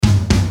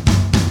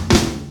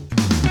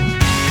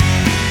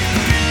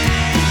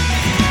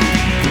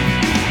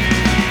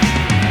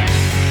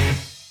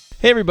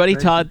Hey everybody,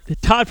 Todd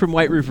from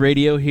White Roof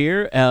Radio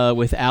here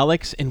with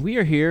Alex, and we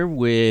are here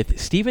with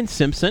Stephen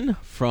Simpson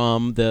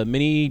from the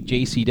MINI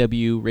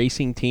JCW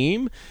Racing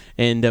Team,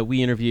 and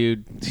we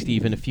interviewed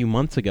Stephen a few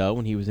months ago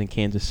when he was in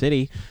Kansas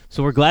City,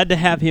 so we're glad to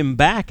have him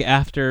back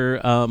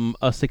after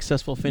a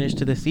successful finish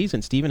to the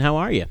season. Stephen, how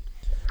are you?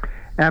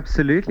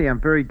 Absolutely. I'm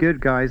very good,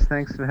 guys.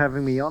 Thanks for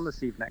having me on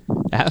this evening.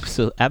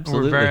 Absolutely.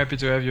 We're very happy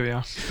to have you,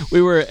 yeah.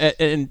 We were,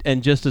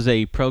 and just as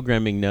a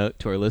programming note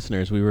to our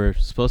listeners, we were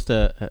supposed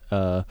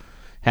to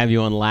have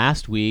you on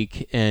last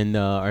week, and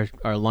our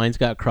lines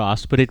got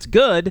crossed. But it's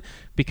good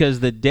because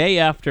the day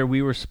after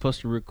we were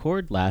supposed to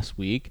record last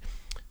week,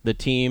 the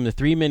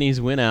three minis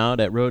went out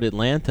at Road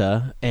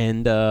Atlanta,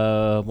 and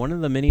one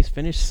of the minis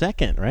finished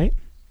second, right?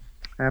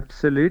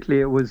 Absolutely.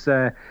 It was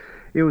a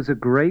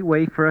great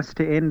way for us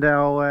to end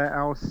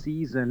our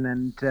season,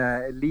 and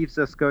it leaves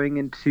us going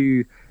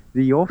into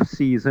the off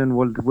season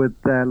with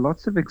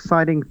lots of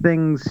exciting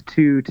things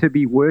to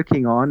be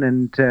working on,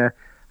 and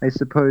I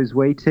suppose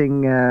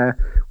waiting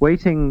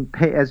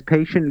as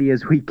patiently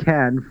as we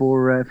can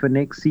for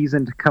next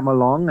season to come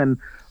along, and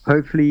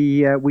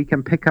hopefully we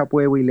can pick up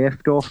where we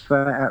left off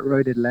at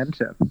Road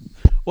Atlanta.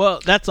 Well,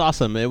 that's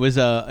awesome. It was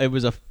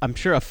I'm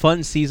sure a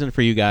fun season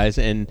for you guys,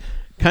 and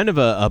kind of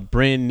a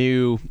brand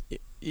new.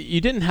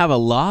 You didn't have a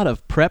lot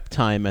of prep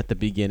time at the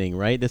beginning,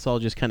 right? This all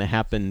just kind of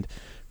happened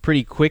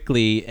pretty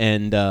quickly,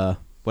 and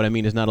what I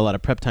mean is not a lot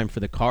of prep time for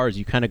the cars.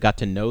 You kind of got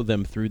to know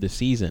them through the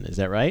season. Is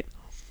that right?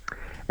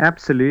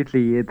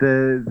 Absolutely.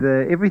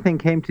 The everything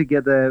came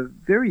together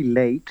very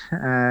late,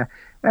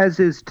 as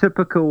is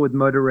typical with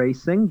motor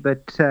racing.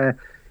 But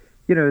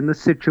in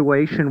this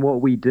situation, what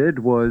we did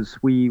was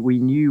we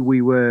knew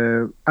we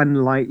were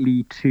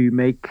unlikely to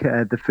make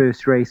the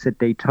first race at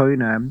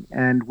Daytona,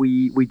 and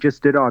we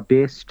just did our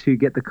best to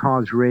get the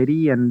cars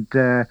ready and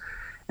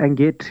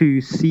get to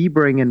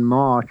Sebring in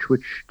March,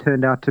 which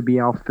turned out to be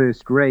our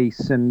first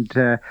race. And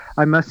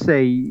I must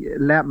say,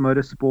 Lap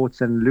Motorsports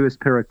and Louis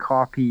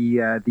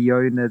Pericarpi, the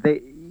owner,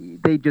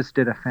 they just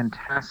did a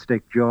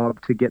fantastic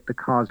job to get the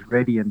cars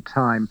ready in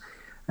time.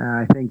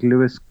 I think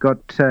Louis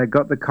got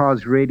the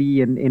cars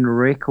ready in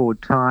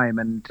record time,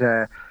 and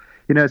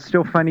it's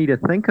still funny to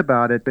think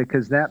about it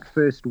because that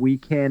first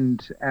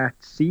weekend at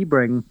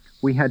Sebring,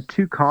 we had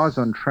two cars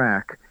on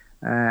track,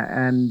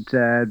 and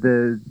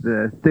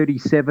the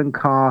 37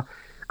 car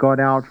got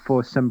out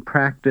for some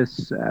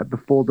practice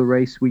before the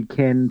race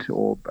weekend,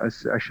 or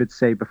I should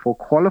say before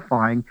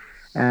qualifying,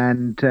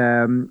 and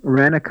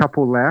ran a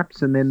couple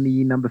laps, and then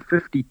the number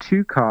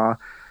 52 car.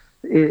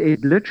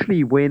 It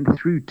literally went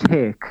through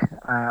tech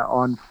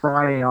on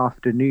Friday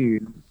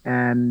afternoon,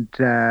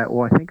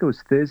 or I think it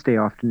was Thursday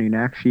afternoon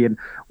actually, and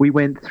we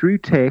went through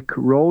tech,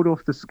 rolled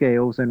off the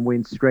scales, and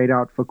went straight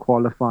out for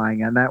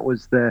qualifying, and that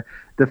was the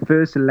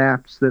first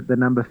laps that the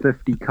number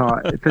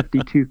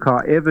 52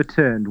 car ever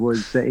turned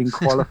was in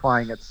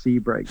qualifying at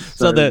Sebring.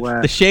 So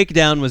the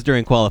shakedown was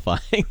during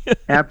qualifying.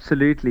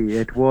 Absolutely,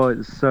 it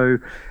was. So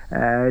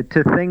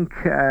to think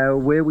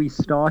where we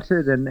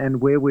started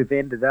and where we've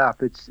ended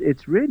up,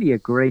 it's really a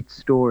great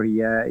story.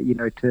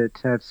 To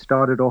have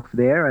started off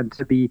there and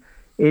to be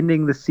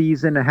ending the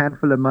season a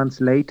handful of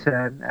months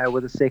later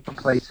with a second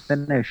place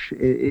finish.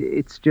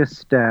 It's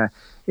just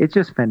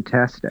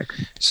fantastic.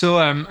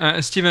 So,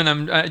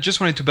 Stephen, I just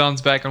wanted to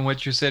bounce back on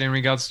what you said in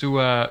regards to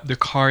the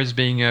cars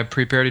being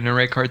prepared in a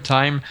record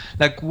time.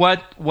 Like,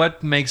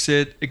 what makes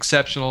it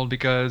exceptional?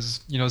 Because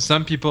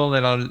some people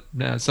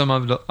some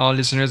of our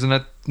listeners are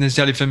not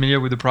necessarily familiar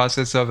with the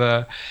process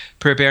of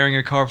preparing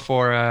a car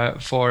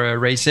for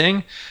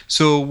racing.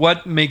 So,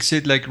 what makes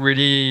it like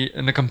really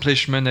an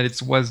accomplishment that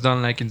it was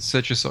done like in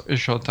such a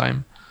short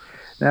time?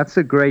 That's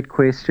a great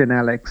question,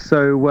 Alex.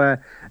 So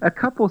a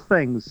couple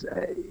things.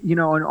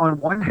 On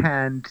one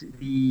hand,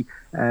 the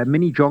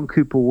Mini John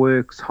Cooper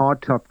Works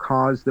hardtop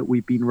cars that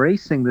we've been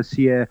racing this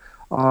year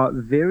are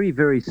very,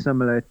 very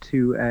similar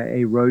to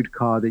a road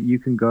car that you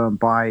can go and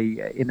buy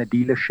in a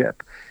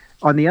dealership.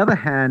 On the other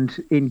hand,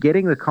 in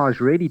getting the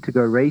cars ready to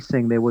go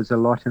racing, there was a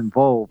lot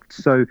involved.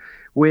 So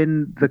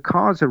when the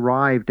cars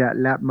arrived at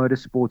Lap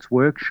Motorsports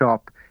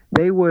Workshop,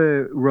 they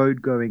were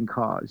road-going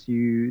cars.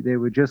 They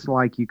were just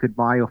like you could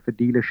buy off a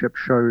dealership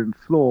showroom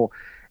floor.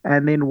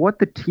 And then what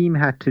the team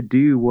had to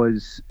do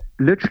was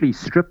literally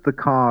strip the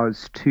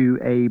cars to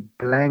a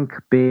blank,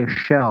 bare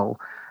shell.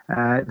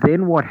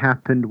 Then what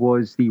happened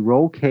was the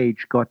roll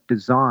cage got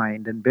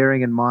designed. And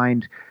bearing in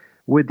mind,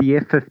 with the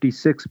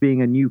F56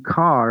 being a new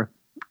car,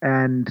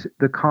 and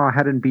the car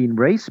hadn't been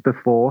raced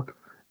before,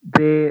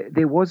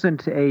 there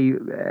wasn't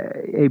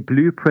a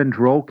blueprint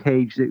roll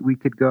cage that we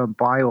could go and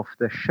buy off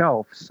the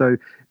shelf. So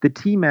the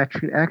team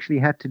actually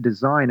had to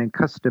design and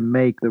custom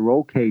make the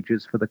roll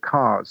cages for the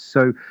cars.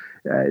 So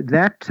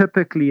that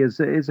typically is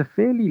a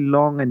fairly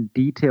long and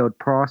detailed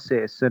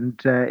process, and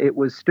it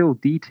was still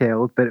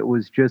detailed, but it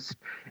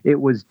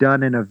was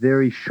done in a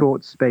very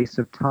short space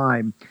of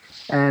time.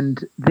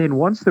 And then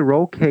once the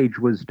roll cage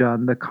was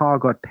done, the car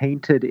got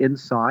painted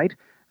inside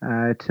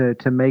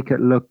to make it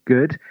look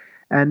good.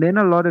 And then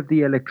a lot of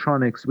the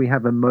electronics, we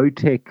have a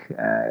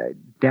Motec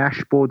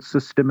dashboard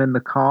system in the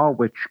car,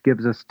 which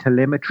gives us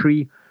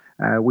telemetry.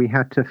 We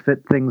had to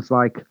fit things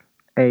like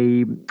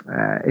a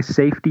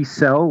safety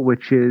cell,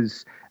 which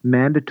is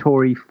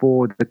mandatory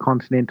for the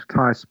Continental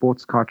Tire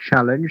Sports Car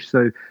Challenge.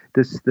 So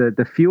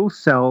the fuel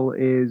cell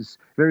is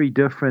very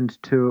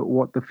different to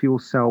what the fuel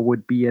cell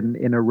would be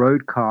in a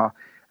road car.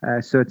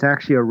 So it's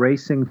actually a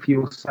racing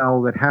fuel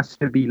cell that has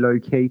to be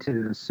located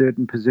in a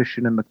certain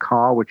position in the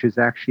car, which is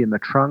actually in the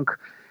trunk.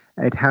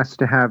 It has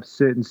to have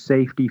certain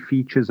safety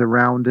features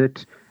around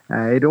it.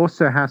 It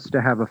also has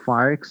to have a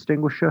fire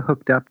extinguisher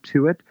hooked up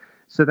to it.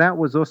 So that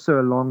was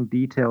also a long,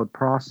 detailed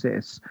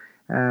process.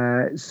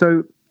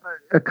 So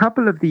a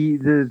couple of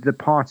the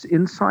parts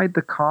inside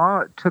the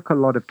car took a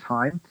lot of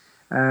time.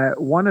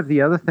 One of the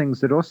other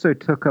things that also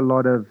took a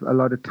lot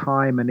of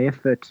time and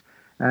effort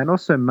and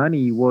also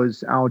money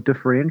was our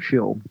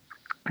differential.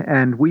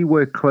 And we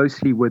worked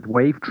closely with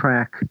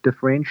WaveTrack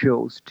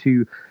differentials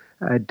to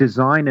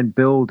design and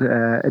build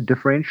a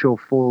differential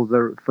for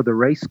the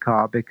race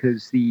car,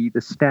 because the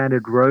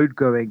standard road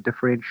going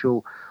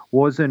differential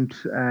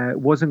wasn't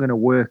going to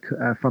work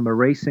from a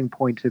racing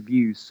point of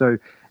view. So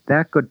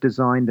that got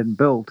designed and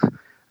built.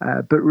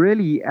 But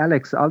really,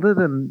 Alex, other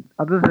than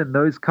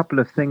those couple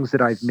of things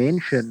that I've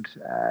mentioned,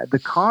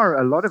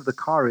 a lot of the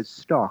car is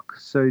stock.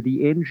 So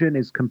the engine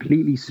is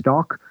completely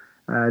stock.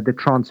 The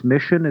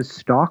transmission is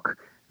stock.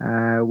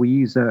 We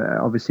use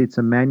obviously it's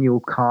a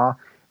manual car,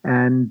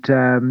 and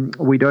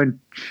we don't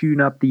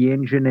tune up the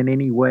engine in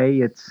any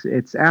way.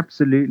 It's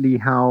absolutely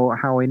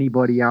how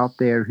anybody out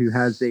there who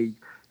has a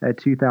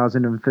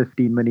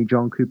 2015 Mini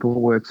John Cooper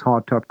Works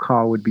hardtop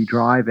car would be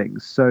driving.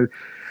 So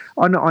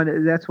on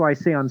that's why I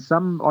say on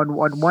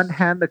one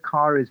hand the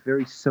car is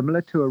very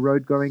similar to a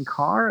road going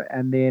car,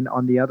 and then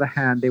on the other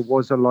hand there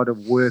was a lot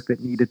of work that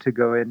needed to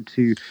go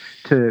into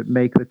to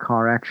make the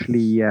car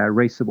actually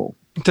raceable.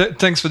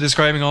 Thanks for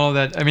describing all of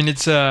that. I mean,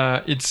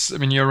 I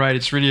mean, you're right.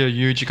 It's really a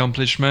huge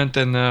accomplishment,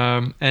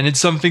 and it's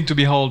something to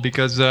behold,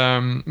 because I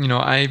don't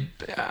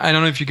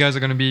know if you guys are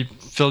going to be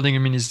fielding a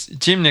Mini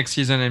team next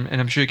season,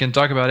 and I'm sure you can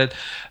talk about it.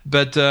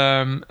 But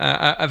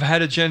I've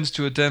had a chance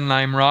to attend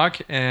Lime Rock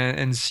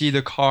and see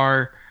the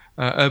car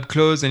up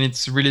close, and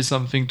it's really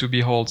something to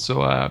behold.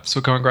 So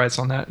congrats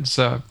on that. It's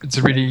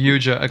a really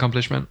huge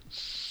accomplishment.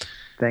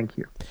 Thank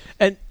you.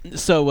 And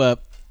so.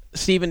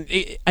 Stephen,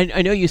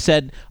 I know you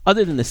said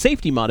other than the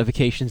safety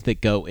modifications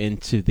that go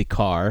into the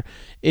car,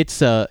 it's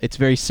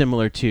very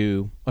similar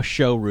to a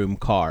showroom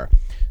car.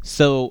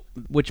 So,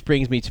 which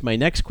brings me to my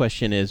next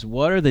question is,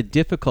 what are the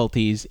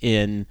difficulties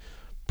in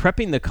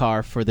prepping the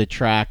car for the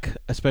track,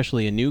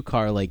 especially a new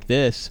car like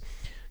this,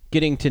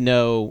 getting to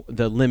know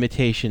the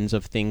limitations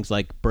of things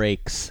like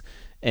brakes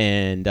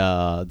and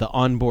the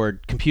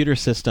onboard computer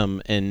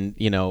system, and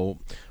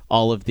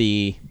all of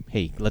the,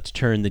 hey, let's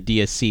turn the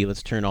DSC,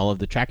 let's turn all of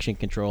the traction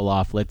control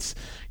off, let's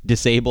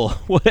disable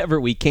whatever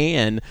we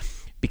can,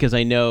 because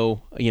I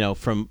know,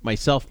 from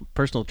myself,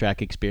 personal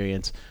track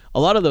experience,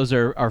 a lot of those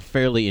are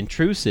fairly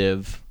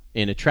intrusive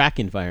in a track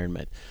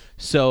environment.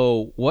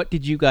 So what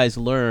did you guys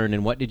learn,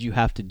 and what did you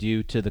have to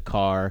do to the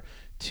car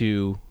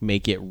to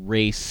make it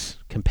race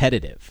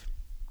competitive?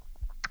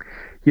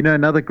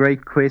 Another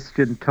great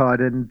question, Todd,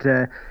 and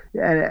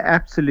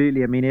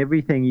absolutely. I mean,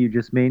 everything you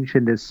just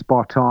mentioned is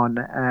spot on.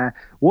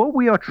 What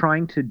we are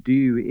trying to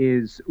do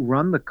is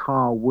run the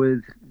car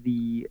with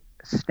the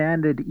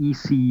standard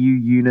ECU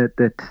unit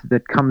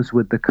that comes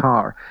with the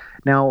car.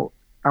 Now,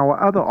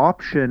 our other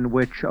option,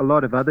 which a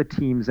lot of other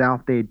teams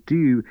out there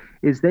do,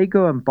 is they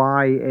go and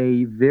buy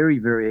a very,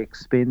 very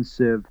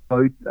expensive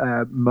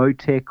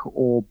Motec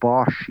or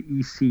Bosch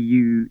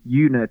ECU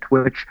unit,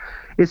 which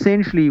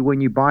essentially,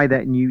 when you buy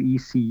that new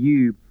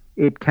ECU,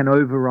 it can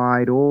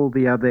override all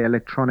the other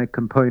electronic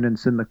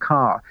components in the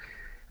car.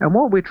 And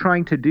what we're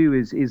trying to do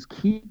is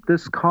keep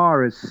this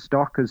car as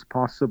stock as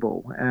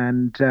possible.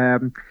 And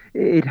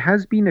it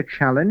has been a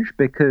challenge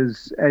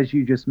because, as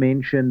you just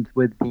mentioned,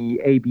 with the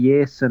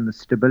ABS and the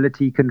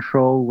stability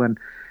control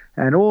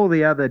and all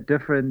the other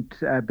different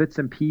bits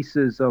and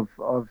pieces of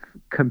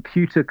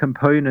computer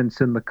components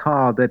in the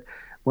car, that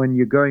when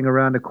you're going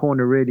around a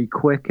corner really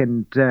quick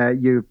and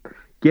you're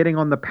getting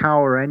on the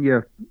power and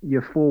your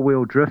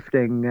four-wheel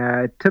drifting,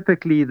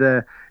 typically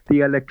the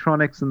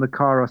electronics in the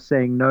car are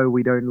saying, no,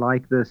 we don't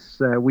like this.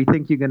 We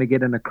think you're going to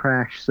get in a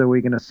crash, so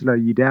we're going to slow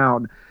you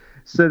down.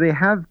 So there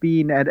have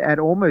been, at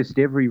almost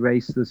every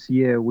race this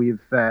year, we've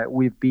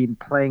been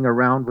playing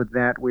around with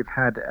that. We've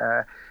had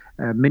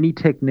Mini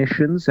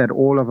technicians at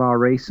all of our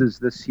races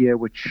this year,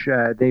 which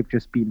they've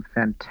just been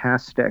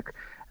fantastic.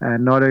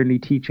 Not only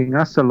teaching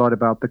us a lot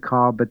about the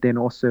car, but then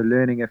also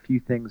learning a few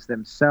things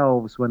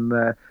themselves when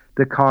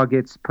the car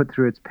gets put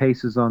through its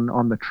paces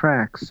on the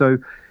track. So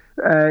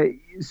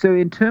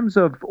in terms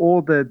of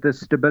all the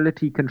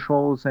stability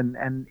controls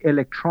and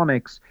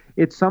electronics,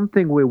 it's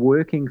something we're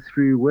working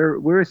through.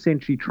 We're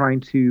essentially trying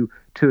to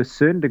a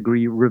certain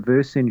degree,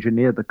 reverse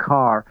engineer the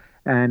car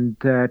and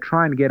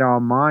try and get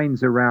our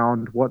minds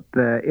around what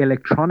the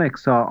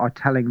electronics are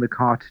telling the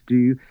car to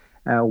do,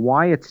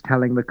 why it's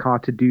telling the car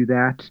to do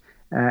that,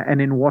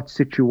 and in what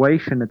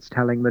situation it's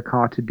telling the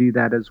car to do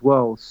that as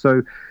well.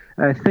 So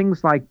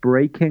things like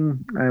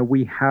braking,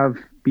 we have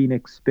been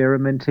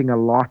experimenting a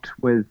lot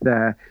with.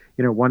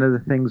 One of the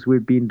things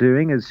we've been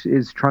doing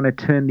is trying to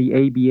turn the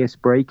ABS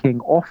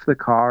braking off the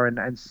car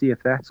and see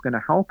if that's going to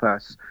help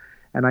us.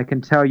 And I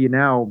can tell you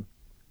now,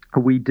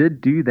 we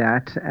did do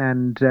that,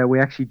 and we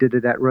actually did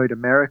it at Road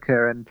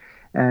America,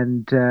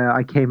 and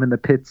I came in the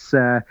pits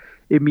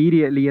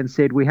immediately and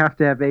said we have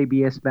to have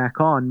ABS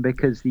back on,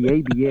 because the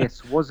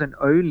ABS wasn't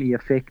only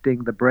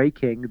affecting the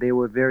braking, there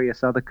were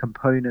various other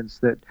components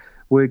that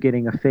were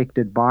getting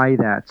affected by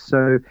that.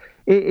 So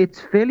it's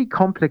fairly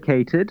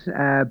complicated,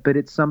 but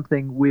it's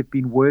something we've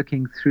been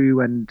working through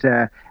and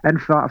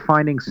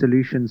finding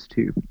solutions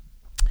to.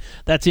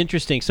 That's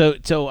interesting.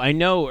 So I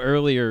know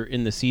earlier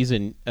in the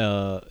season,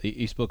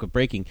 you spoke of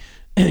braking.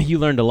 You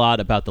learned a lot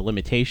about the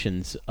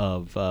limitations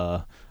of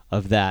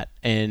that.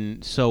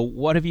 And so,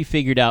 what have you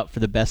figured out for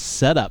the best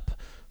setup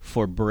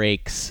for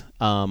brakes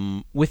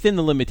within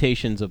the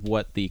limitations of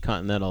what the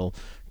Continental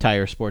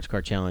Tire Sports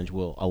Car Challenge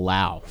will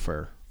allow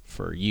for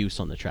use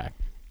on the track?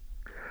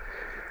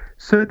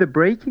 So the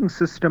braking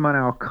system on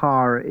our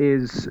car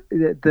is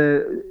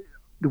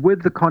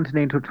with the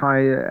Continental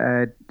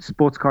Tire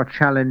Sports Car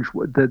Challenge,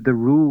 the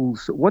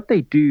rules, what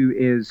they do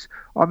is,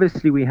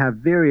 obviously we have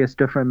various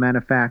different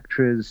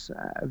manufacturers,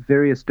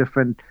 various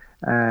different,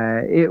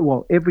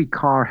 every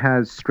car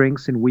has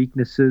strengths and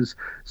weaknesses.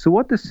 So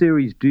what the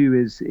series do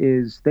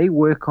is they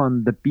work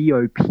on the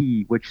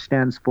BOP, which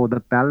stands for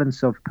the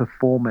balance of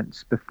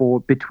performance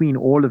between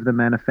all of the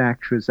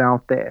manufacturers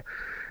out there.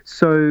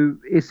 So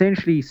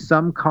essentially,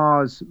 some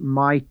cars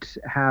might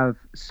have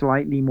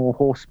slightly more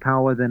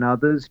horsepower than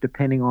others,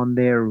 depending on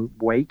their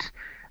weight.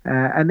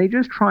 And they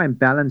just try and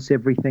balance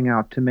everything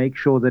out to make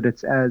sure that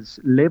it's as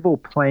level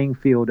playing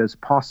field as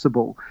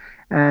possible.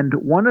 And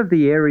one of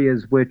the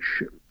areas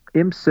which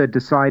IMSA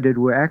decided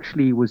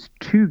was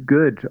too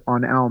good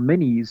on our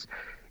minis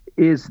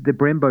is the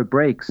Brembo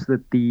brakes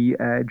that the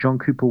John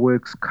Cooper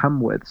Works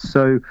come with.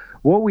 So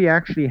what we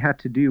actually had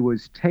to do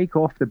was take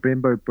off the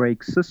Brembo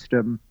brake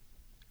system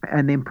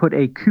and then put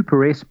a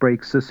Cooper S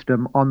brake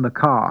system on the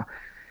car.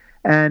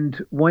 And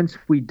once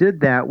we did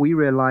that, we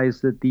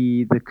realized that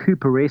the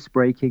Cooper S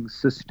braking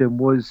system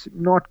was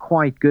not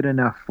quite good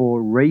enough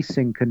for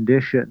racing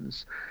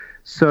conditions.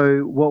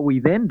 So what we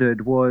then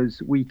did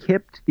was we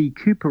kept the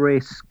Cooper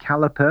S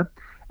caliper,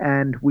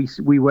 and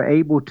we were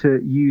able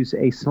to use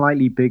a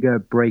slightly bigger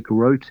brake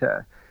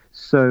rotor.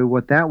 So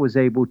what that was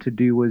able to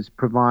do was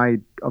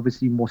provide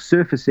obviously more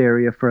surface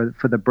area for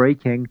the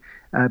braking,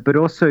 but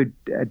also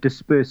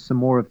disperse some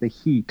more of the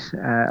heat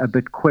a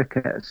bit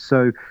quicker.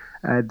 So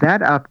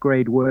that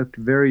upgrade worked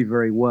very,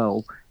 very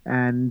well.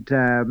 And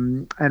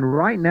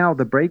right now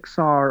the brakes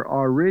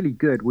are really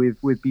good.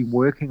 We've been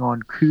working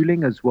on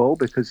cooling as well,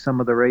 because some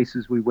of the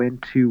races we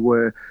went to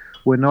were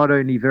not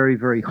only very,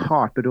 very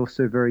hot, but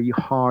also very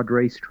hard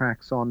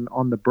racetracks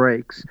on the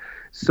brakes.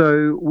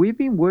 So we've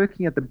been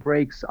working at the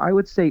brakes, I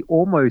would say,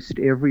 almost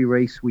every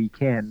race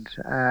weekend.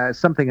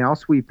 Something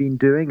else we've been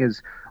doing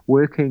is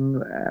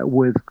working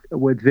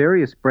with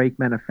various brake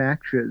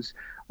manufacturers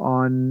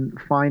on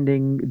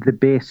finding the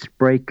best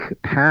brake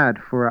pad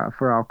for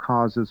our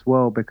cars as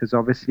well, because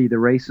obviously the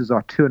races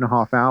are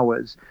 2.5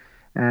 hours.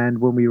 And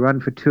when we run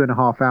for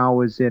 2.5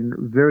 hours in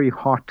very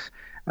hot,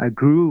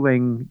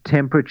 grueling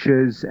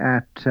temperatures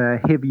at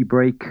heavy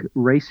brake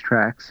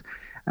racetracks,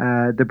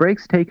 the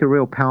brakes take a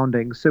real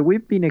pounding. So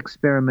we've been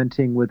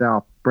experimenting with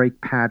our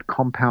brake pad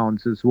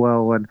compounds as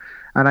well, and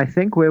I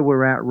think where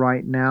we're at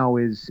right now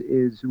is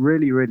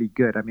really, really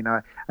good. I mean,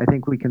 I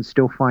think we can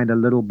still find a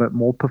little bit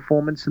more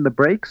performance in the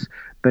brakes,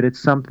 but it's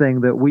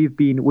something that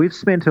we've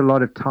spent a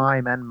lot of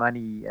time and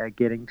money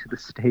getting to the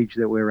stage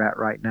that we're at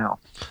right now.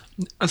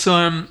 So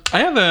I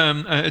have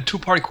a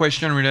two-part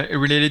question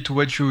related to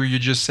what you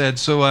just said.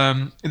 So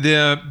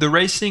the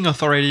racing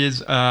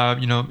authorities,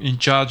 in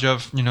charge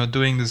of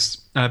doing this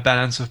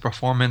balance of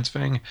performance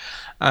thing.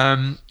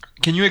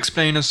 Can you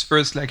explain us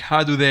first, like,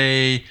 how do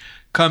they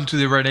come to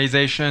the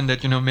realization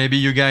that maybe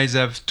you guys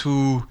have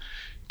two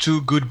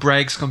good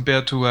brakes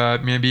compared to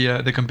maybe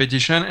the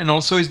competition, and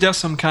also is there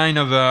some kind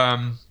of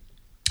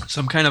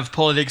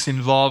politics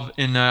involved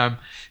in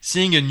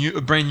seeing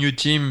a brand new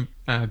team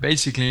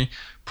basically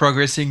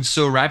progressing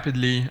so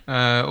rapidly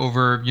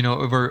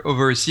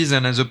over a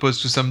season, as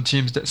opposed to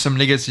some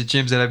legacy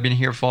teams that have been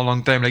here for a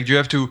long time? Like, do you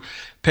have to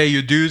pay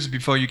your dues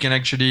before you can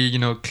actually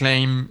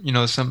claim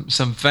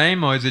some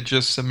fame, or is it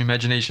just some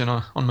imagination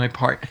on my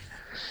part?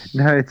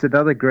 No, it's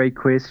another great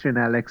question,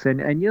 Alex,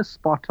 and you're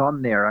spot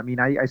on there. I mean,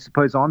 I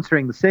suppose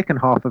answering the second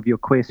half of your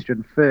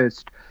question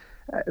first.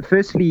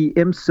 Firstly,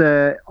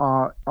 IMSA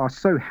are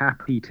so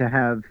happy to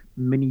have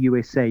Mini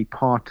USA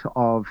part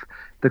of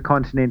the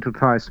Continental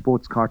Tire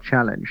Sports Car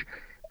Challenge.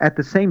 At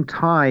the same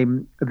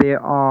time,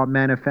 there are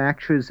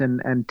manufacturers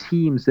and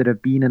teams that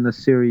have been in the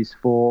series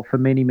for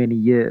many, many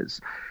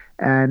years.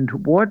 And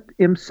what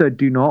IMSA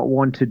do not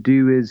want to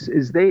do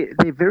is they're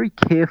very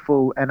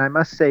careful, and I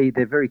must say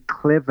they're very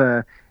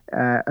clever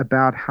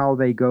about how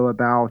they go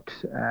about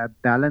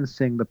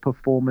balancing the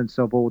performance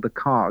of all the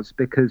cars,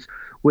 because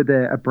with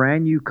a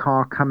brand new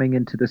car coming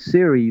into the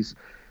series,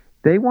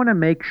 they want to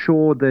make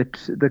sure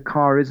that the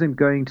car isn't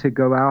going to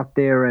go out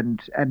there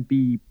and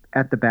be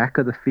at the back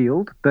of the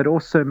field, but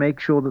also make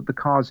sure that the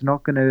car's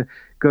not going to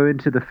go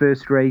into the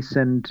first race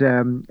and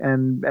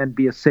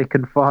be a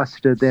second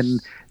faster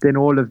than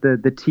all of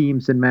the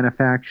teams and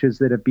manufacturers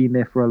that have been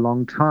there for a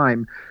long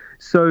time.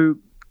 So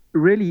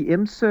really,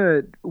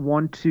 IMSA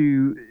want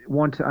to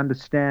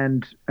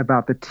understand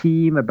about the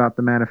team, about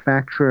the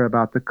manufacturer,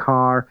 about the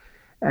car,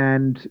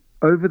 and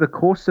over the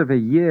course of a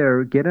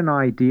year, get an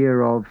idea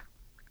of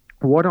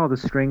what are the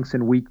strengths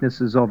and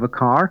weaknesses of a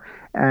car,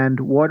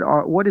 and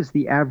what is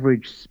the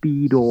average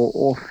speed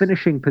or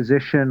finishing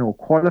position or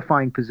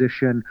qualifying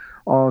position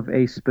of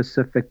a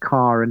specific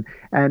car,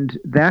 and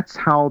that's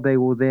how they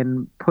will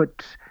then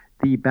put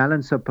the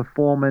balance of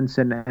performance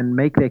and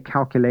make their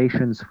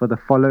calculations for the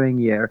following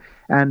year.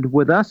 And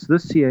with us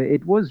this year,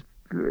 it was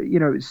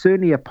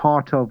certainly a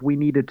part of, we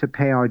needed to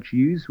pay our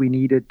dues, we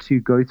needed to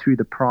go through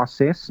the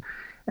process,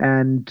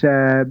 and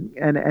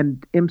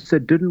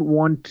IMSA didn't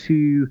want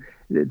to.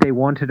 They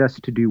wanted us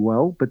to do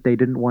well, but they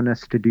didn't want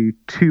us to do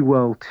too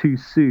well too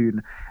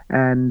soon.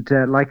 And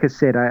like I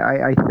said,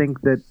 I think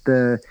that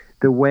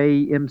the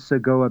way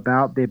IMSA go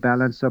about their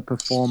balance of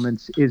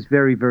performance is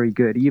very, very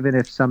good. Even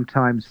if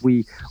sometimes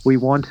we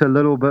want a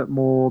little bit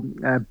more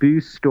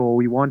boost, or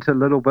we want a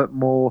little bit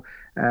more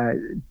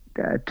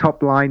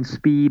top line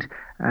speed,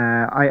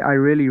 I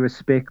really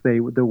respect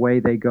the way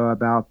they go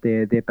about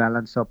their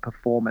balance of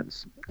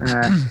performance.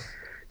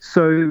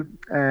 So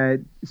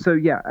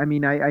yeah, I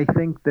mean, I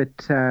think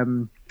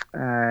that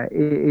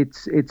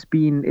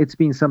it's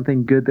been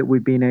something good that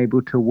we've been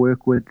able to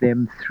work with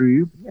them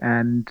through,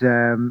 and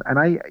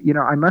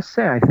I must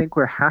say, I think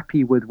we're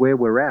happy with where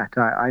we're at.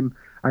 I'm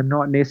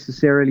not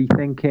necessarily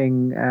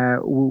thinking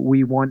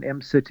we want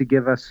IMSA to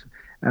give us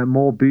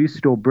more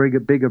boost or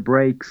bigger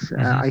brakes.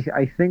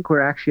 I think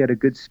we're actually at a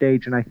good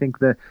stage, and I think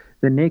the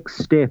next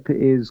step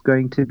is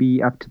going to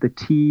be up to the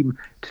team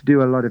to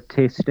do a lot of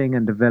testing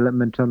and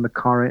development on the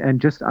car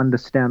and just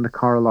understand the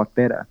car a lot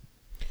better.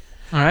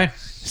 All right.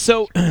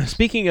 So,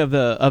 speaking of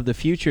the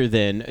future,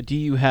 then, do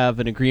you have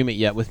an agreement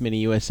yet with MINI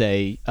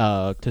USA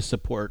to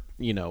support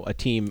a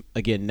team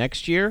again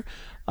next year,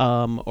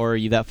 or are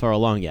you that far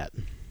along yet?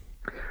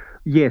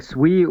 Yes,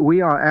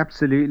 we are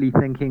absolutely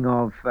thinking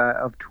of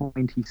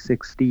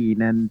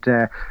 2016, and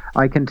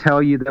I can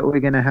tell you that we're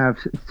going to have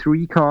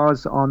 3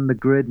 cars on the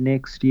grid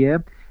next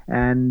year,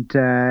 and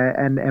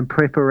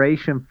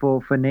preparation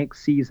for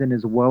next season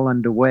is well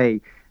underway.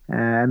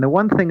 And the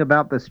one thing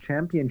about this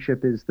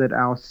championship is that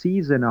our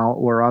season,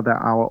 or rather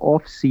our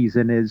off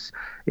season, is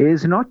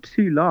not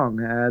too long.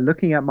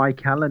 Looking at my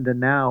calendar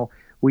now,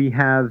 we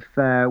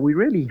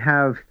really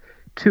have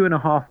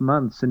 2.5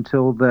 months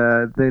until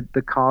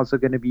the cars are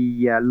going to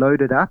be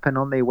loaded up and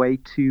on their way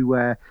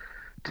to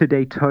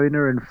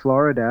Daytona in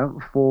Florida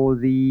for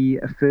the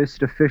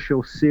first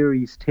official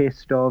series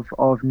test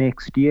of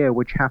next year,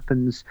 which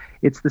happens.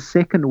 It's the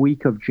second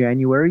week of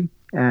January,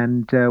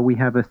 and we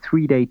have a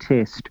 3-day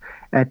test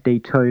at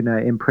Daytona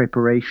in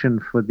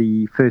preparation for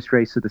the first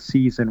race of the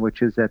season,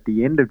 which is at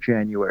the end of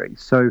January.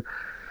 So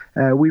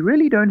we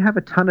really don't have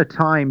a ton of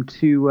time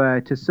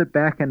to sit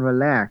back and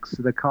relax.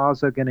 The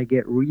cars are going to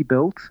get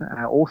rebuilt.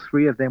 All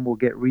 3 of them will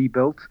get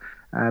rebuilt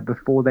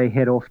before they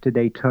head off to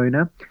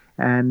Daytona.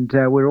 And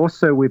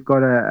we've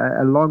got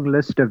a long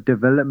list of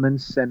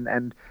developments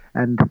and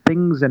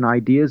things and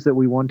ideas that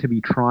we want to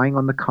be trying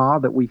on the car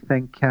that we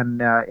think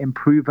can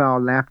improve our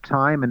lap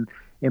time and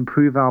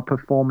improve our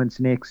performance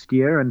next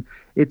year. And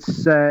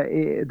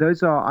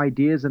those are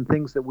ideas and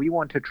things that we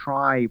want to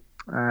try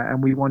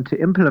and we want to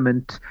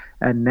implement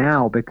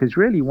now, because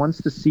really once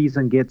the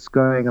season gets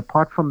going,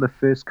 apart from the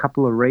first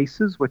couple of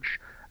races, which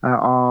there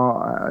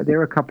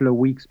are a couple of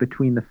weeks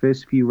between the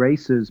first few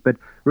races, but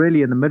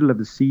really in the middle of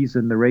the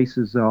season, the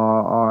races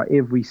are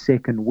every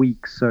second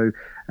week. So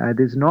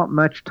there's not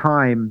much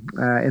time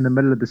in the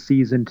middle of the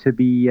season to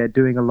be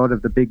doing a lot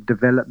of the big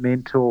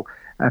developmental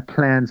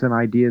plans and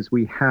ideas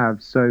we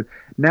have. So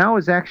now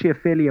is actually a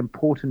fairly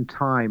important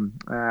time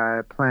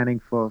planning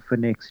for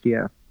next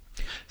year.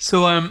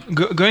 So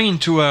going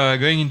into a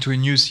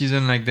new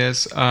season like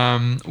this,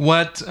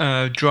 what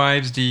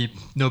drives the,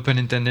 no pun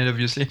intended,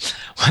 obviously,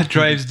 what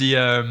drives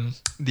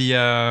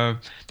the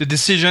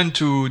decision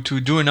to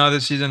do another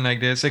season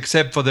like this,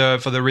 except for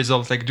the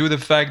results? Like, do the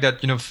fact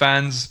that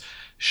fans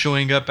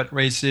showing up at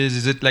races,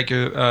 is it like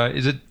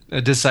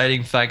a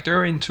deciding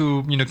factor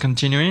into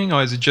continuing,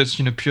 or is it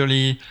just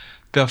purely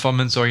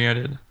performance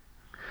oriented?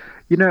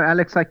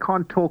 Alex, I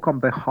can't talk on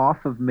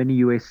behalf of MINI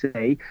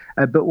USA,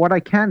 but what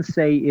I can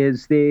say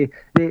is there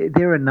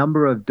are a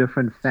number of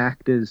different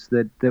factors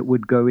that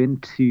would go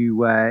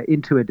into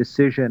a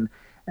decision.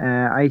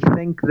 I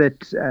think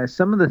that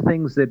some of the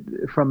things that,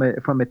 from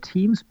a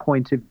team's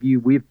point of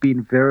view, we've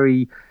been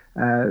very,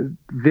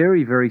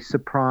 very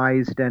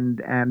surprised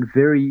and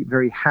very,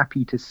 very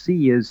happy to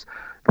see is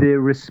the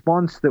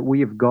response that we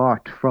have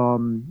got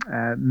from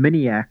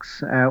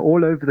Miniacs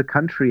all over the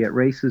country at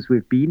races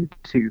we've been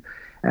to.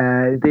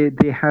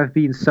 There have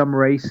been some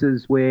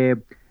races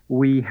where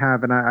we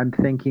have, and I'm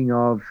thinking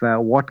of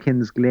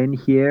Watkins Glen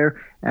here,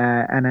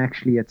 and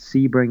actually at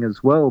Sebring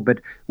as well. But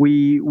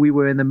we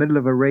were in the middle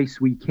of a race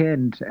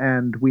weekend,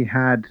 and we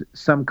had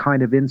some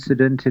kind of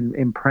incident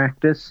in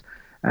practice,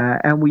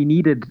 and we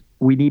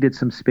needed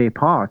some spare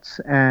parts,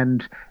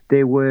 and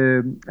there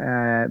were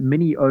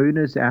Mini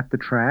owners at the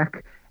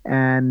track,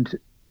 and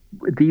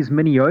these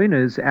Mini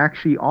owners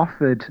actually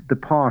offered the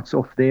parts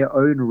off their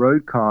own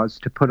road cars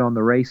to put on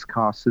the race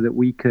car so that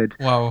we could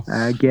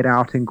get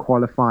out in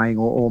qualifying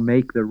or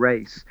make the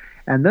race.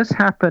 And this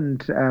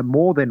happened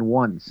more than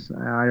once.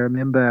 I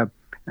remember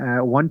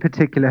one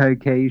particular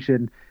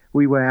occasion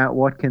we were at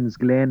Watkins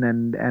Glen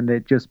and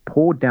it just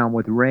poured down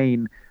with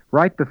rain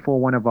right before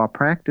one of our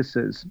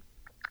practices.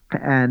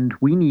 And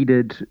we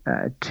needed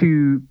a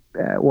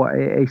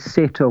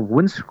set of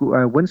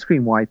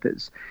windscreen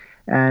wipers.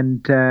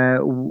 And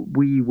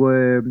we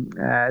were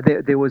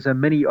there was a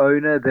Mini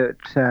owner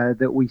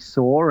that we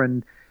saw,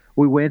 and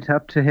we went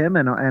up to him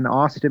and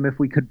asked him if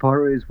we could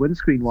borrow his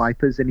windscreen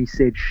wipers, and he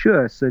said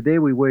sure. So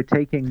there we were,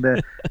 taking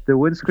the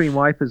windscreen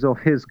wipers off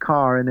his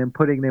car and then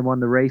putting them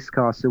on the race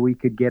car so we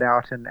could get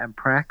out and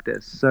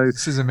practice. So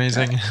this is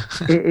amazing.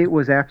 It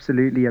was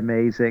absolutely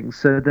amazing.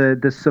 So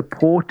the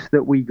support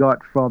that we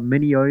got from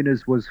Mini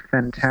owners was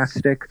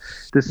fantastic.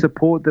 The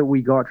support that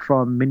we got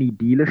from Mini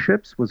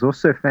dealerships was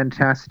also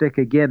fantastic.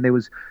 Again,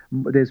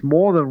 there's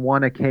more than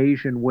one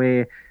occasion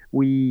where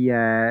we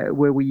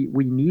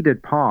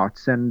needed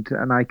parts, and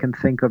I can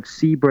think of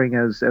Sebring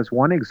as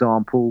one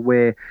example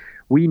where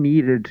we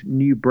needed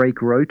new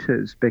brake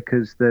rotors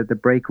because the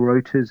brake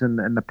rotors and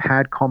the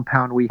pad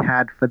compound we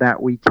had for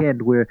that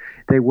weekend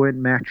they weren't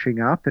matching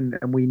up, and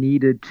we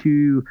needed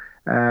two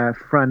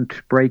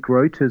front brake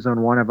rotors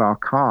on one of our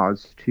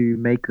cars to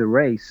make the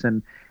race,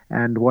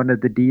 and one of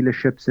the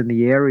dealerships in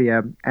the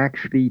area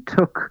actually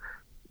took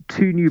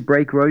two new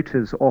brake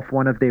rotors off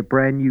one of their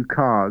brand new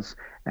cars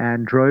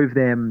and drove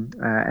them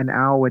an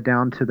hour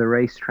down to the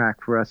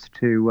racetrack for us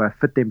to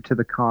fit them to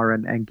the car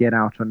and get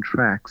out on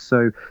track.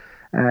 So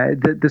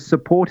the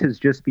support has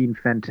just been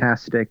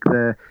fantastic.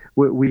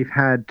 We've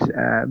had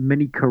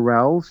Mini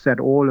corrals at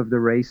all of the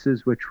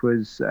races, which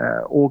was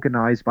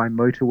organized by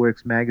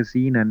Motorworks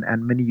Magazine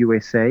and Mini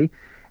USA.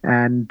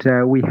 And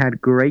we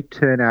had great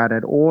turnout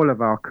at all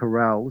of our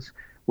corrals,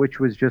 which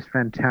was just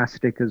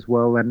fantastic as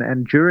well.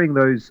 And during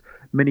those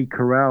Mini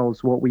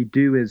corrals, what we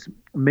do is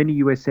Mini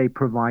USA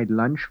provide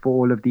lunch for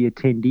all of the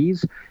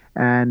attendees,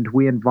 and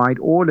we invite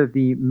all of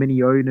the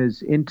Mini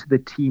owners into the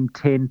team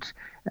tent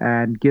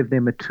and give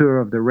them a tour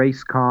of the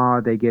race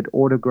car. They get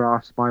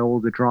autographs by all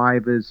the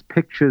drivers,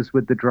 pictures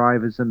with the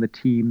drivers and the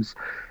teams,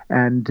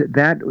 and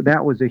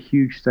that was a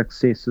huge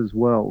success as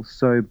well.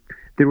 So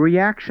the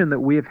reaction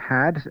that we've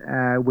had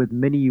with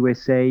Mini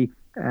USA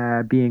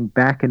being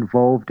back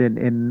involved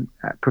in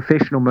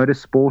professional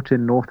motorsport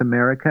in North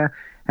America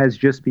has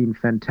just been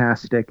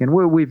fantastic. And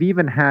we've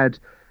even had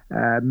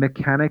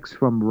mechanics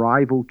from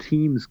rival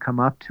teams come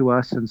up to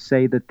us and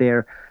say that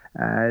their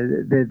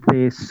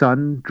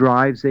son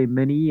drives a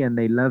Mini and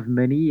they love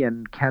Mini,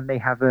 and can they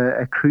have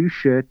a crew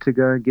shirt to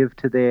go and give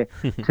to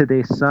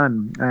their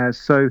son.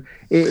 So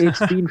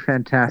it's been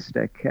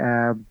fantastic.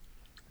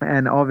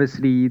 And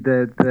obviously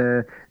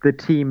the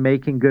team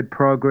making good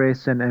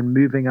progress and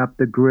moving up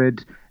the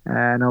grid,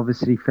 and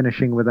obviously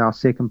finishing with our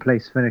second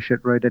place finish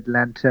at Road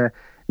Atlanta.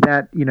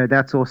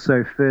 That's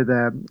also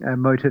further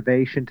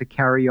motivation to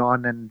carry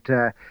on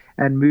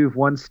and move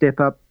one step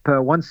up,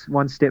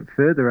 one step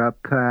further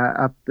up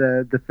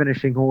the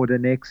finishing order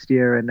next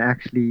year and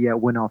actually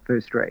win our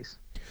first race.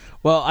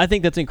 Well, I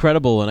think that's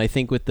incredible, and I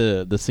think with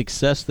the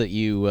success that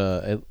you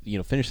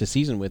finish the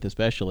season with,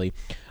 especially,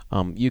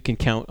 you can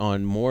count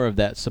on more of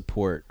that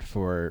support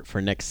for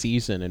next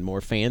season and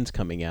more fans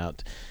coming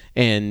out.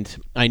 And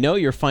I know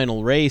your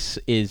final race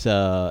is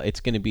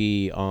it's going to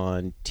be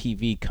on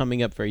TV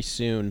coming up very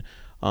soon.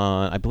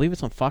 I believe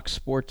it's on Fox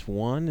Sports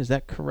 1. Is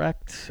that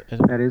correct?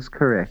 That is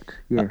correct,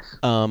 yes.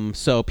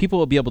 So people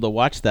will be able to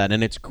watch that,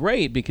 and it's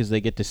great because they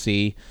get to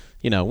see,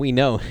 we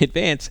know in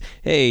advance,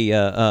 hey,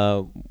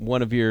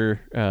 one of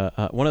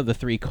the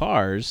three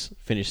cars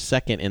finished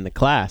second in the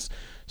class.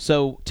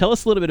 So tell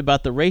us a little bit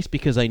about the race,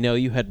 because I know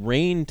you had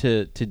rain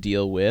to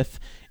deal with,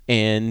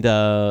 and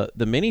the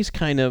Minis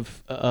kind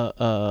of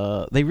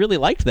they really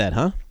liked that,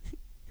 huh?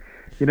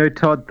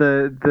 Todd,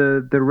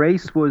 the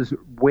race was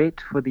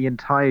wet for the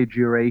entire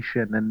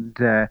duration,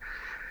 and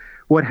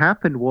what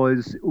happened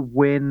was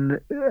when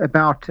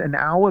about an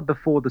hour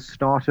before the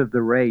start of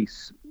the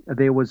race,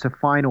 there was a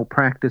final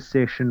practice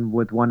session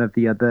with one of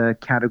the other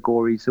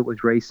categories that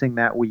was racing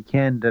that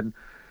weekend, and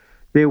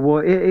it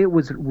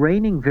was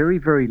raining very,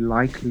 very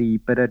lightly,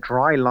 but a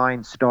dry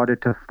line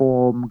started to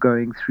form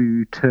going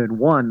through turn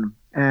one.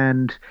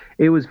 And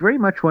it was very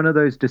much one of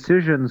those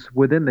decisions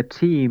within the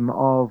team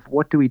of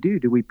what do we do?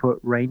 Do we put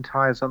rain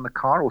tires on the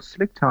car or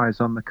slick tires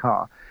on the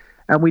car?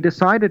 And we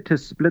decided to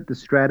split the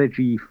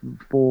strategy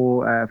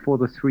for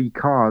the three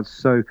cars.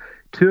 So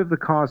two of the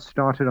cars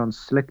started on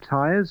slick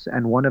tires,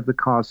 and one of the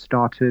cars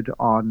started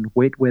on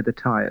wet weather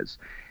tires.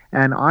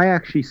 And I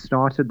actually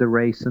started the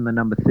race in the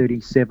number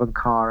 37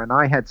 car, and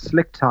I had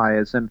slick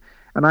tires. And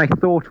I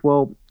thought,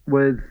 well,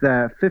 with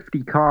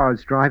 50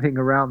 cars driving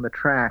around the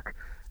track,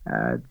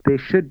 there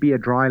should be a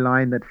dry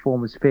line that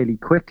forms fairly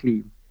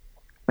quickly.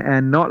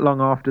 And not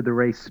long after the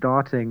race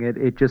starting,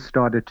 it just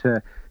started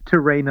to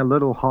rain a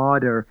little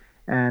harder.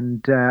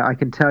 And I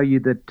can tell you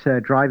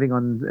that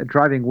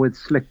driving with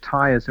slick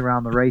tires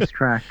around the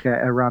racetrack,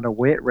 around a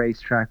wet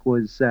racetrack,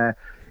 was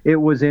it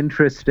was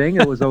interesting.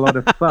 It was a lot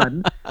of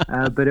fun,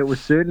 but it was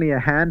certainly a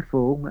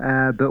handful.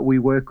 But we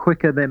were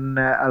quicker than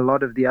a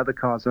lot of the other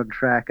cars on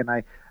track, and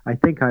I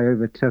think I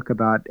overtook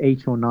about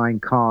 8 or 9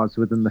 cars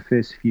within the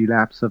first few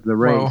laps of the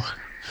race.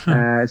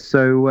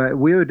 So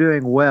we were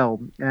doing well.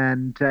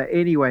 And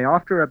anyway,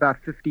 after about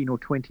 15 or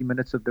 20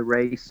 minutes of the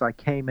race, I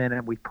came in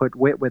and we put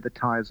wet weather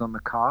tires on the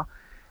car.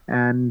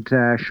 And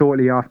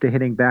shortly after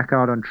heading back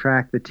out on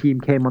track, the team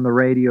came on the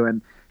radio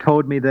and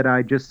told me that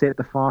I just set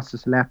the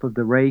fastest lap of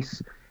the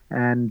race.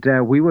 And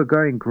we were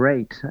going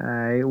great.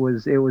 It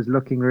was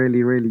looking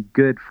really, really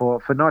good for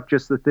not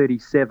just the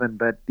 37,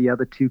 but the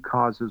other 2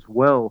 cars as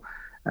well.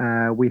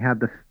 We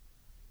had the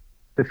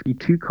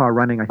 52 car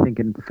running, I think,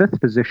 in 5th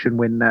position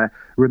when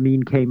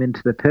Ramin came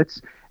into the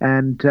pits,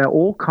 and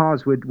all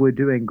cars were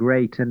doing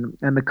great, and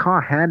the car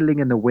handling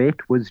in the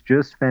wet was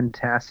just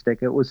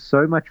fantastic. It was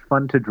so much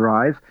fun to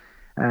drive,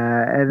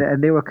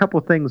 and there were a couple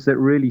of things that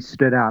really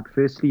stood out.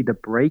 Firstly, the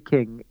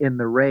braking in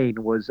the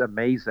rain was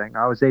amazing.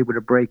 I was able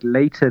to brake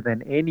later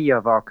than any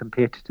of our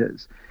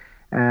competitors.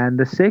 And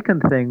the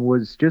second thing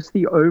was just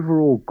the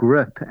overall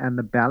grip and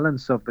the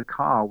balance of the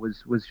car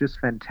was just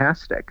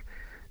fantastic.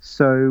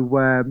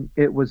 So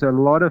it was a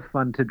lot of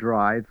fun to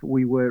drive.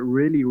 We were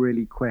really,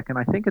 really quick. And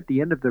I think at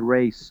the end of the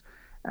race,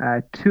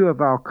 2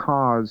 of our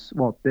cars,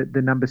 well,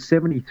 the number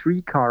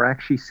 73 car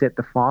actually set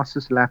the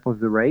fastest lap of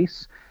the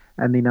race.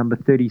 And the number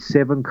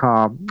 37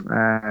 car,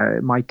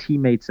 my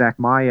teammate Zach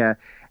Meyer,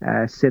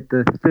 set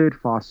the 3rd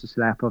fastest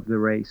lap of the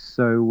race.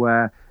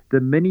 So the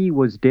Mini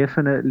was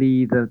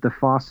definitely the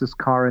fastest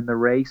car in the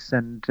race.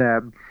 And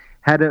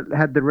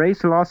had the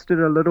race lasted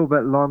a little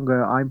bit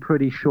longer, I'm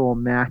pretty sure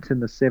Matt in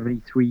the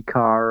 73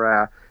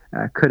 car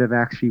could have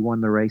actually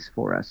won the race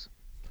for us.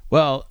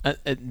 Well,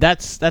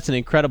 that's an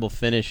incredible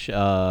finish,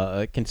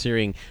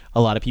 considering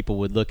a lot of people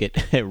would look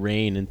at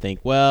rain and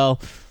think,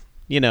 well,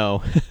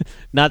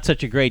 not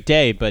such a great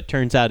day, but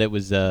turns out it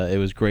was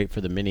great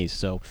for the Minis.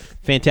 So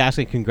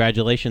fantastic.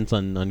 Congratulations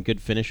on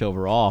good finish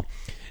overall.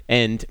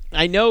 And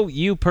I know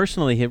you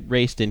personally have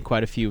raced in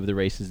quite a few of the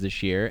races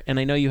this year, and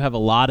I know you have a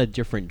lot of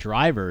different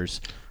drivers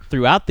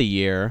throughout the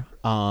year,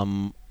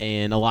 and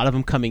a lot of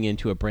them coming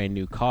into a brand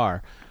new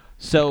car.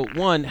 So,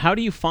 one, how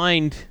do you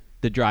find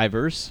the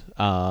drivers?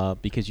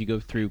 Because you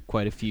go through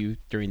quite a few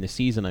during the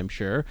season, I'm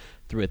sure,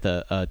 through with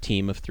a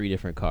team of 3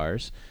 different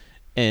cars.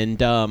 And,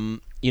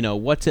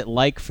 what's it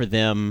like for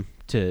them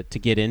to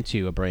get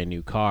into a brand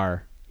new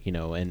car,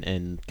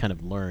 and kind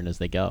of learn as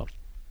they go?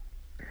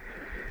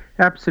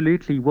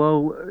 Absolutely.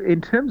 Well,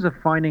 in terms of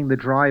finding the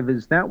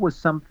drivers, that was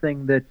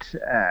something that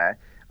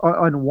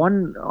on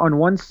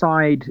one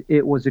side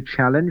it was a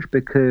challenge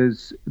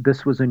because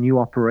this was a new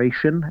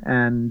operation,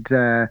 and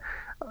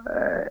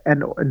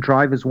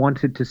drivers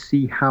wanted to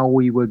see how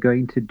we were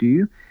going to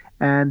do.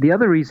 And the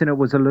other reason it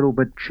was a little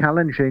bit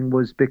challenging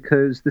was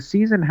because the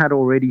season had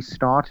already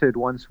started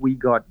once we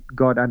got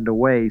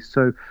underway.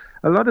 So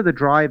a lot of the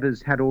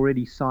drivers had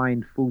already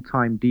signed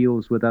full-time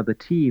deals with other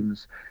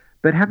teams.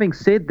 But having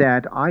said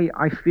that,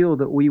 I feel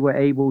that we were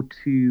able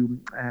to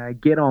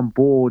get on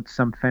board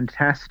some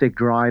fantastic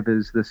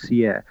drivers this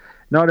year.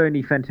 Not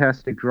only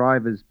fantastic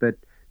drivers, but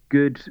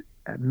good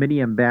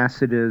Mini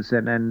ambassadors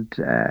and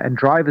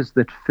drivers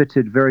that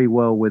fitted very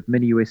well with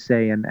Mini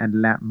USA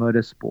and Lap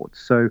Motorsports.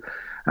 So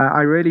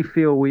I really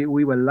feel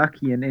we were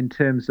lucky in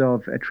terms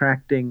of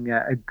attracting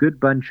a good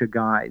bunch of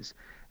guys.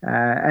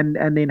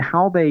 And then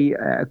how they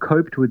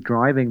coped with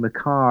driving the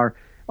car.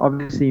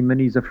 Obviously,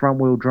 Mini's a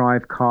front-wheel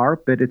drive car,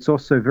 but it's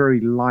also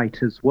very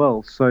light as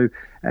well. So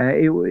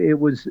it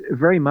was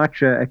very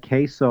much a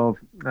case of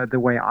the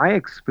way I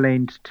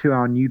explained to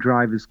our new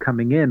drivers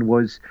coming in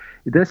was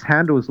this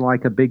handles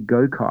like a big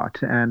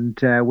go-kart. And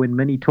when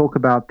Mini talk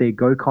about their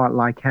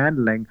go-kart-like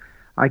handling,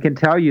 I can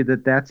tell you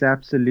that that's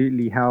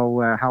absolutely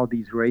how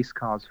these race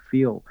cars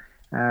feel.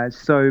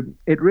 So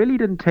it really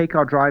didn't take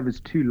our drivers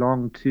too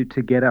long to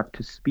get up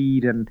to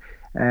speed,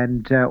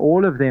 and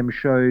all of them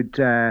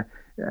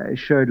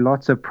showed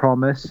lots of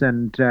promise,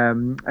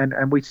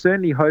 and we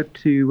certainly hope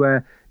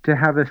to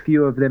have a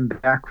few of them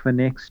back for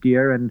next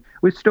year. And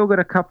we've still got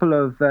a couple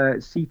of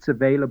seats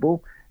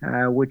available,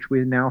 which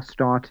we're now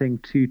starting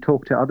to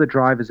talk to other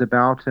drivers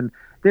about. And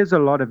there's a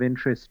lot of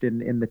interest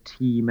in the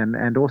team,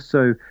 and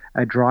also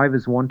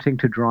drivers wanting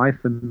to drive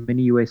for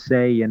Mini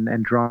USA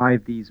and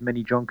drive these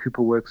Mini John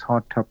Cooper Works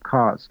hardtop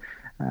cars.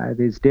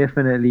 There's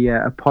definitely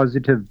a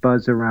positive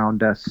buzz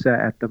around us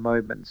at the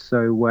moment.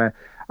 So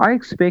I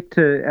expect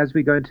as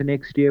we go into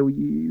next year,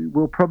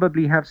 we'll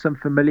probably have some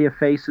familiar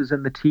faces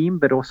in the team,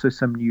 but also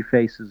some new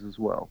faces as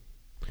well.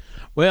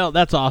 Well,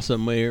 that's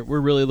awesome. We're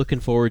really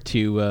looking forward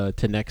to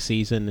next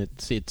season.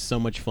 It's so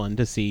much fun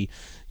to see,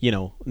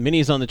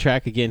 Mini's on the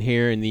track again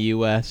here in the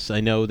U.S.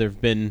 I know there've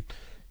been,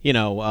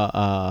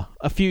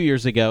 a few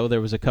years ago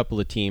there was a couple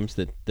of teams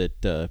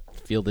that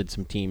fielded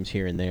some teams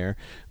here and there,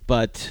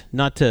 but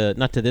not to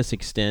this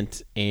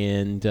extent.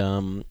 And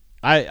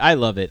I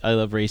love it. I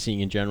love racing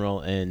in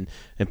general, and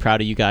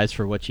proud of you guys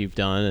for what you've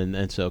done.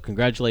 And so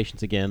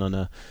congratulations again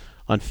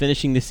on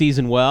finishing the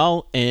season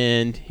well,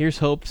 and here's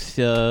hopes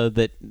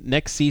that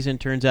next season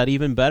turns out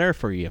even better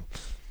for you.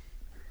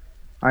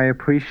 I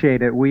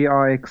appreciate it. We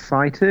are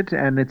excited,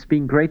 and it's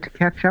been great to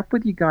catch up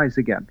with you guys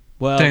again.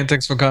 Well,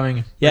 thanks for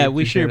coming. Yeah,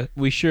 we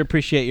sure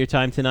appreciate your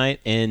time tonight,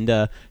 and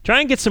try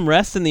and get some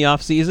rest in the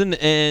off season,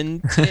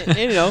 and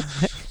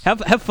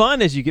have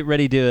fun as you get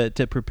ready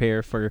to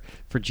prepare for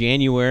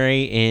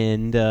January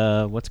and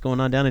what's going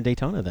on down in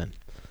Daytona then.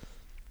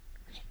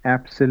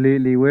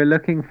 Absolutely, we're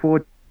looking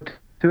forward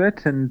to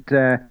it, and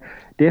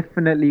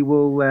definitely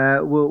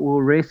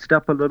we'll rest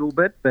up a little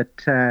bit, but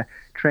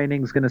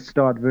training's going to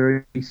start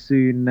very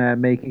soon,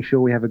 making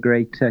sure we have a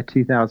great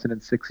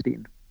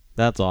 2016.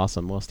 That's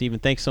awesome. Well, Stephen,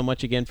 thanks so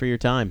much again for your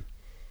time.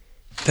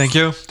 Thank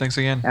you. Thanks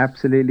again.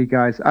 Absolutely,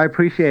 guys. I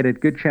appreciate it.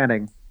 Good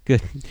chatting.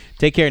 Good.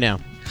 Take care now.